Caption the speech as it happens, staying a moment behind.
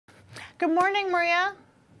Good morning, Maria.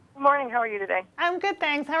 Good morning. How are you today? I'm good,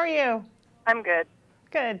 thanks. How are you? I'm good.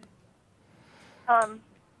 Good.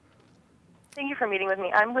 Thank you for meeting with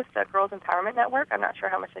me. I'm with the Girls Empowerment Network. I'm not sure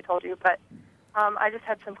how much I told you, but I just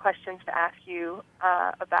had some questions to ask you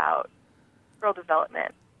about girl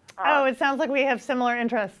development. Oh, it sounds like we have similar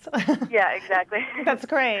interests. Yeah, exactly. That's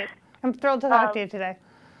great. I'm thrilled to talk to you today.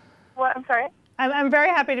 What? I'm sorry? I'm very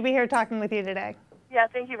happy to be here talking with you today. Yeah,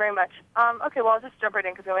 thank you very much. Okay, well, I'll just jump right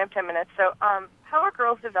in because we only have 10 minutes. So how are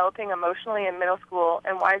girls developing emotionally in middle school,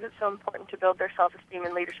 and why is it so important to build their self-esteem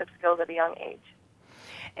and leadership skills at a young age?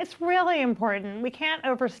 It's really important. We can't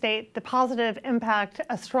overstate the positive impact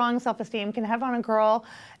a strong self-esteem can have on a girl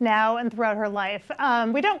now and throughout her life.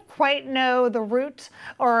 We don't quite know the root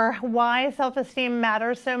or why self-esteem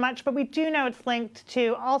matters so much, but we do know it's linked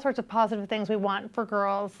to all sorts of positive things we want for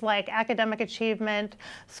girls, like academic achievement,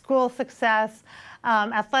 school success,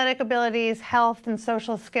 athletic abilities, health, and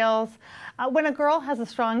social skills. When a girl has a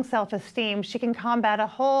strong self-esteem, she can combat a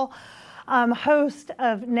whole host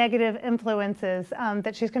of negative influences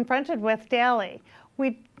that she's confronted with daily.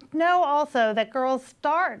 We know also that girls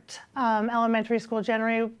start elementary school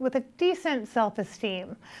generally with a decent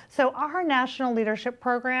self-esteem. So our national leadership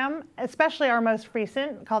program, especially our most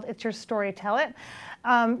recent, called It's Your Story, Tell It,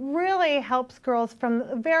 really helps girls from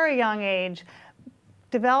a very young age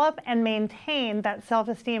develop and maintain that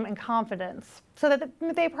self-esteem and confidence so that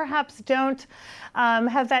they perhaps don't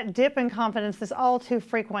have that dip in confidence that's all too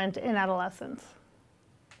frequent in adolescence.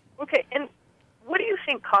 Okay, and what do you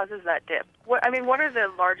think causes that dip? What are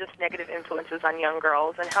the largest negative influences on young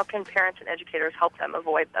girls, and how can parents and educators help them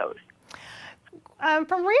avoid those?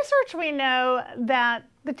 From research, we know that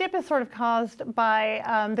the dip is sort of caused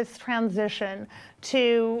by this transition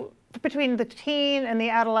between the teen and the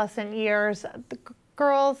adolescent years.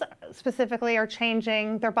 Girls specifically are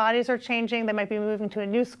changing, their bodies are changing, they might be moving to a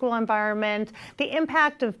new school environment. The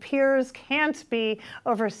impact of peers can't be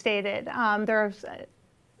overstated. There's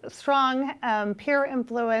strong peer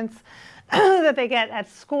influence that they get at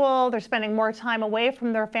school. They're spending more time away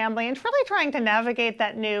from their family and really trying to navigate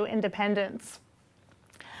that new independence.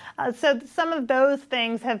 So some of those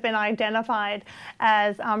things have been identified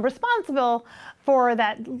as responsible for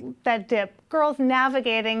that dip. Girls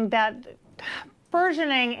navigating that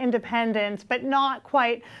burgeoning independence, but not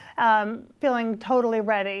quite feeling totally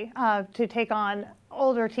ready to take on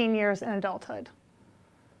older teen years and adulthood.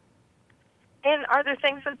 And are there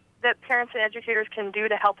things that parents and educators can do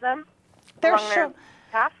to help them along their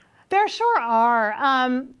path? There sure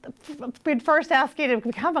are. We'd first ask you to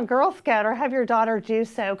become a Girl Scout or have your daughter do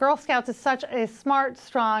so. Girl Scouts is such a smart,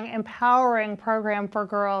 strong, empowering program for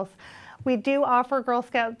girls. We do offer Girl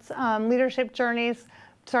Scouts leadership journeys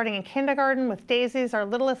starting in kindergarten with Daisies, our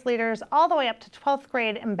littlest leaders, all the way up to 12th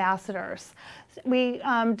grade ambassadors. We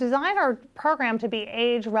design our program to be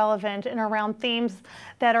age relevant and around themes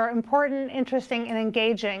that are important, interesting, and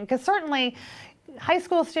engaging, because certainly high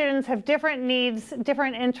school students have different needs,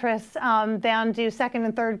 different interests than do second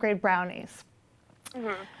and third grade brownies.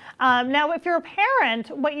 Mm-hmm. Now, if you're a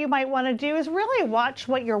parent, what you might want to do is really watch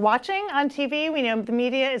what you're watching on TV. We know the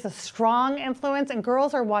media is a strong influence, and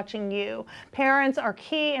girls are watching you. Parents are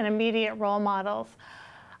key and immediate role models.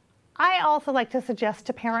 I also like to suggest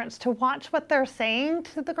to parents to watch what they're saying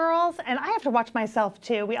to the girls, and I have to watch myself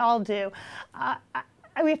too. We all do.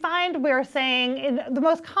 We find we're saying in the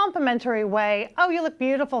most complimentary way, "Oh, you look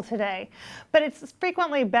beautiful today." But it's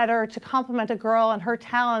frequently better to compliment a girl and her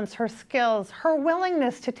talents, her skills, her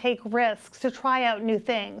willingness to take risks, to try out new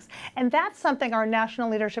things. And that's something our National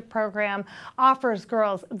Leadership Program offers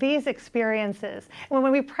girls, these experiences. And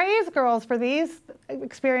when we praise girls for these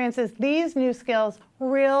experiences, these new skills,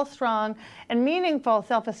 real strong and meaningful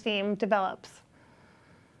self-esteem develops.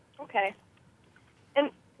 Okay.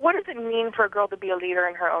 What does it mean for a girl to be a leader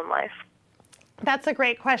in her own life? That's a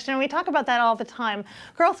great question. We talk about that all the time.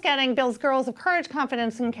 Girl Scouting builds girls of courage,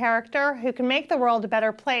 confidence, and character who can make the world a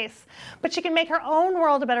better place. But she can make her own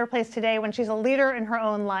world a better place today when she's a leader in her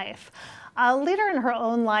own life. A leader in her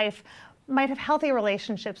own life might have healthy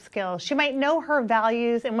relationship skills. She might know her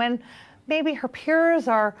values, and when maybe her peers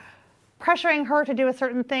are pressuring her to do a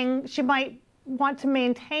certain thing, she might want to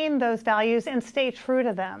maintain those values and stay true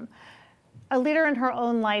to them. A leader in her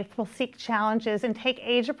own life will seek challenges and take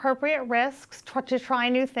age-appropriate risks to try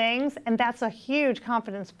new things, and that's a huge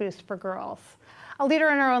confidence boost for girls. A leader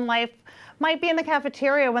in her own life might be in the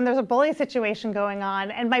cafeteria when there's a bully situation going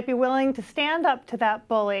on and might be willing to stand up to that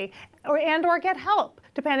bully or get help,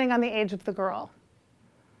 depending on the age of the girl.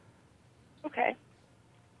 Okay.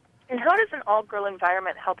 And how does an all-girl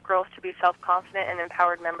environment help girls to be self-confident and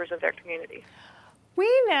empowered members of their community? We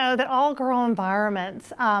know that all girl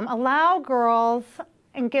environments allow girls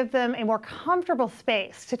and give them a more comfortable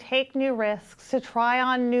space to take new risks, to try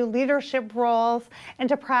on new leadership roles, and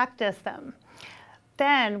to practice them.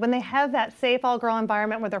 Then, when they have that safe all-girl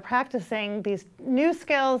environment where they're practicing these new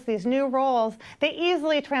skills, these new roles, they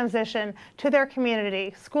easily transition to their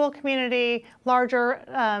community, school community, larger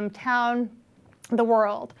town, the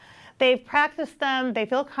world. They've practiced them, they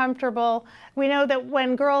feel comfortable. We know that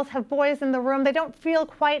when girls have boys in the room, they don't feel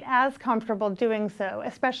quite as comfortable doing so,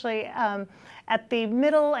 especially at the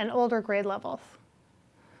middle and older grade levels.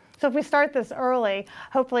 So if we start this early,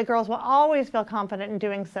 hopefully girls will always feel confident in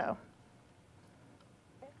doing so.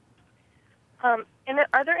 And is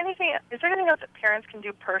there anything else that parents can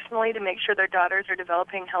do personally to make sure their daughters are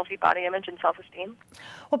developing healthy body image and self-esteem?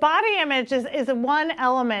 Well, body image is one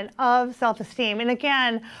element of self-esteem. And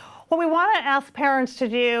again, what we want to ask parents to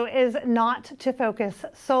do is not to focus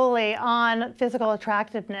solely on physical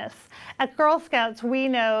attractiveness. At Girl Scouts, we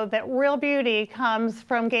know that real beauty comes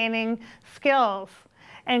from gaining skills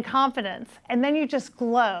and confidence, and then you just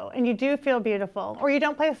glow and you do feel beautiful, or you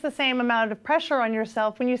don't place the same amount of pressure on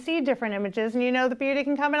yourself when you see different images, and you know the beauty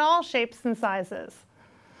can come in all shapes and sizes.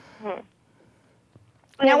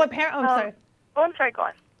 Now what parents, I'm sorry, go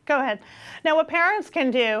on. Go ahead. Now what parents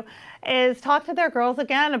can do is talk to their girls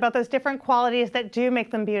again about those different qualities that do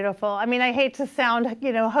make them beautiful. I mean, I hate to sound,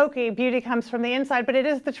 hokey, beauty comes from the inside, but it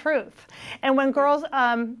is the truth. And when girls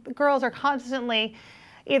are constantly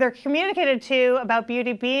either communicated to about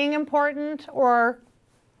beauty being important, or,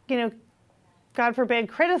 God forbid,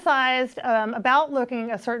 criticized about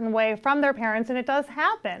looking a certain way from their parents, and it does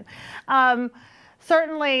happen.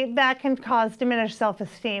 Certainly that can cause diminished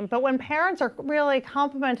self-esteem, but when parents are really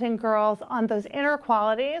complimenting girls on those inner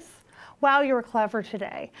qualities, wow, you were clever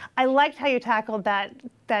today. I liked how you tackled that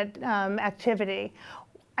activity.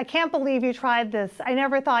 I can't believe you tried this. I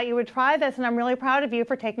never thought you would try this, and I'm really proud of you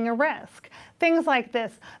for taking a risk. Things like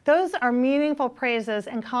this. Those are meaningful praises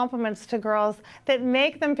and compliments to girls that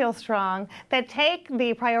make them feel strong, that take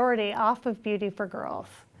the priority off of beauty for girls,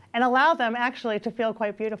 and allow them actually to feel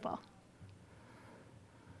quite beautiful.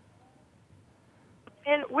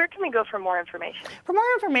 And where can we go for more information? For more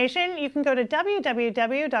information, you can go to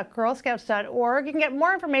www.girlscouts.org. You can get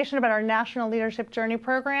more information about our National Leadership Journey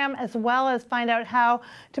program, as well as find out how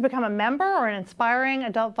to become a member or an inspiring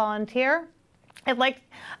adult volunteer. I'd like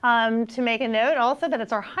to make a note also that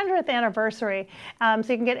it's our 100th anniversary, so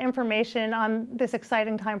you can get information on this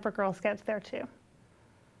exciting time for Girl Scouts there too.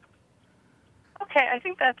 Okay, I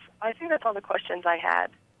think that's all the questions I had.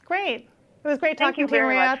 Great. It was great talking to you,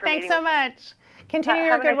 Maria. Thanks so much. Continue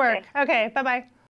your good work. Okay, bye-bye.